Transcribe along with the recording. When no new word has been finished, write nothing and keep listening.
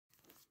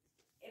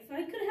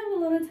I could have a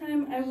lot of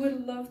time, I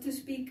would love to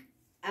speak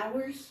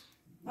hours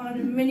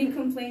on many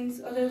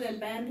complaints other than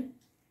band.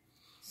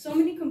 So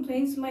many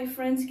complaints. My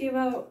friends gave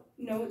out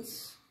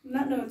notes,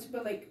 not notes,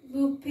 but like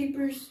little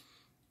papers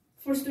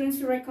for students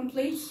to write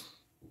complaints.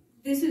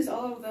 This is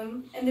all of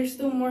them, and there's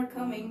still more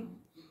coming.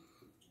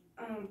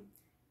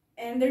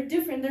 And they're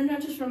different. They're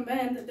not just from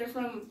band, they're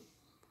from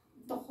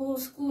the whole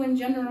school in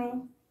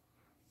general.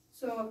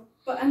 So,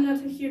 but I'm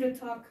not here to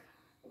talk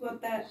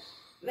about that.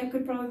 That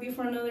could probably be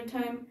for another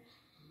time.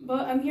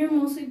 But I'm here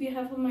mostly on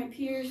behalf of my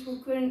peers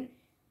who couldn't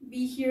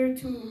be here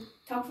to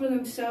talk for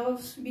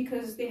themselves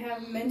because they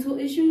have mental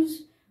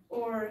issues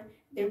or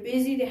they're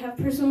busy, they have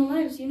personal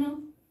lives, you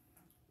know?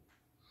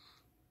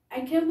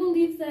 I can't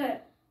believe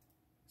that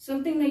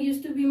something that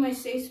used to be my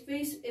safe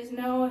space is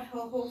now a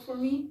hellhole for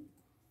me.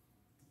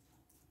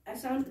 I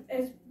sound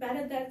as bad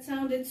as that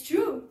sounds, it's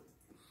true.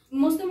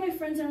 Most of my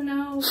friends are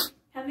now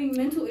having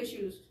mental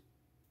issues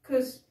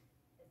because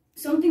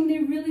something they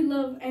really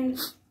love, and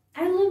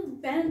I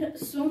love band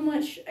so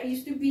much. I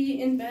used to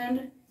be in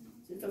band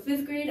since the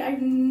 5th grade.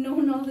 I've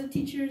known all the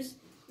teachers,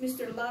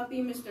 Mr.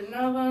 Lapi, Mr.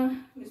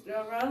 Nava, Mr.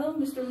 Alvarado,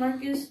 Mr.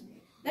 Marcus.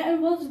 That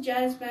involves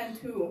jazz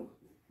band too.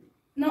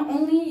 Not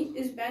only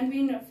is band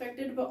being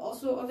affected, but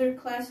also other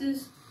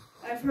classes.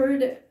 I've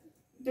heard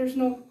there's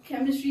no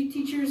chemistry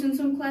teachers in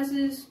some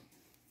classes,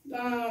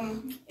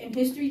 and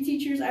history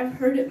teachers. I've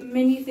heard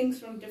many things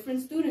from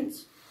different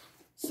students.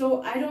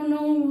 So I don't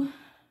know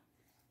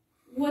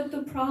what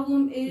the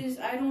problem is.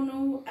 I don't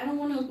know. I don't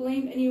want to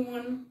blame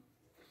anyone.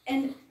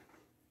 And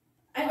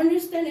I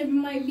understand it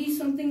might be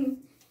something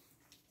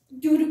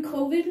due to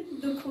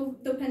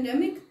COVID, the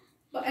pandemic,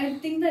 but I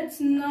think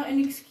that's not an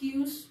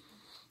excuse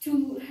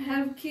to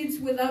have kids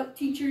without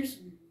teachers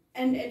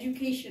and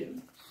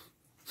education.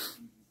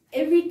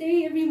 Every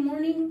day, every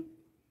morning,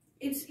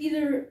 it's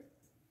either,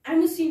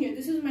 I'm a senior,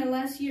 this is my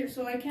last year,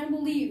 so I can't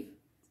believe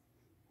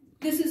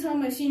this is how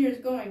my senior is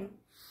going.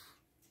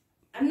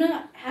 I'm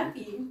not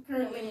happy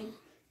currently.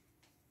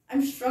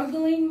 I'm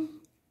struggling.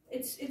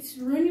 It's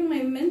ruining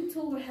my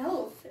mental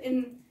health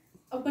and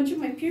a bunch of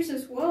my peers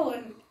as well,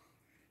 and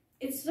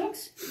it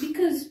sucks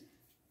because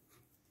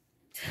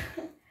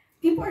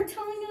people are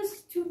telling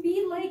us to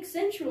be like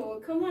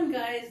Central. Come on,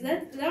 guys,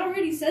 that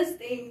already says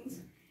things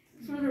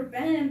for their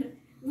band.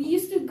 We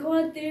used to go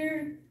out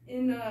there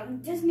in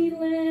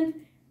Disneyland.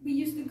 We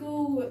used to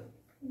go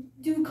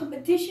do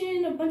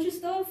competition, a bunch of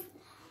stuff.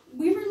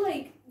 We were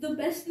like the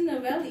best in the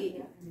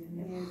valley.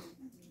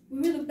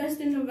 We were the best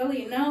in the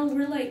valley. Now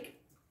we're like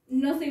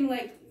nothing,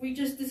 like we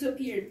just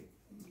disappeared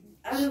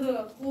out of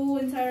the whole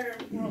entire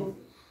world.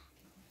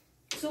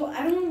 So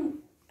I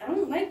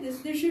don't like this.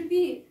 There should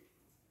be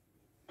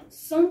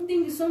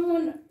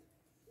someone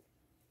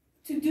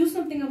to do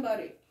something about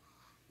it.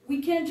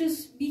 We can't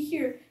just be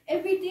here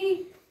every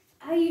day.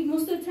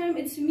 Most of the time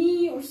it's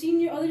me or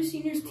other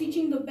seniors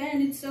teaching the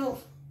band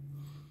itself.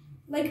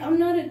 Like, I'm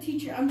not a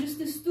teacher, I'm just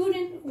a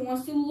student who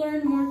wants to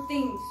learn more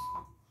things.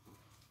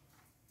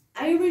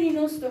 I already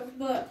know stuff,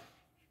 but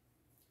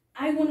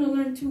I want to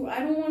learn too. I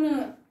don't want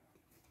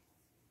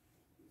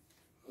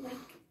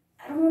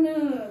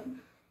to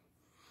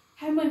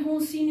have my whole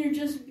senior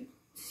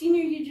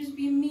year just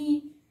be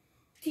me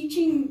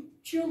teaching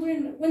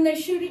children when that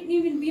shouldn't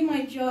even be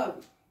my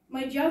job.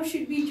 My job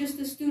should be just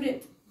a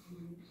student,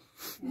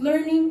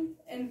 learning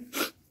and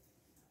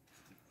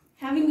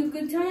having a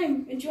good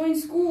time, enjoying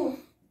school.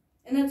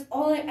 And that's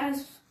all I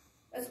ask.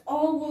 That's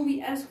all what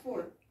we ask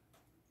for.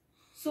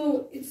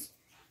 So it's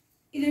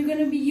either going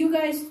to be you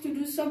guys to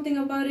do something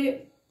about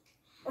it,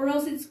 or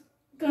else it's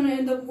going to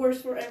end up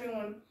worse for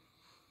everyone.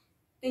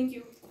 Thank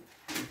you.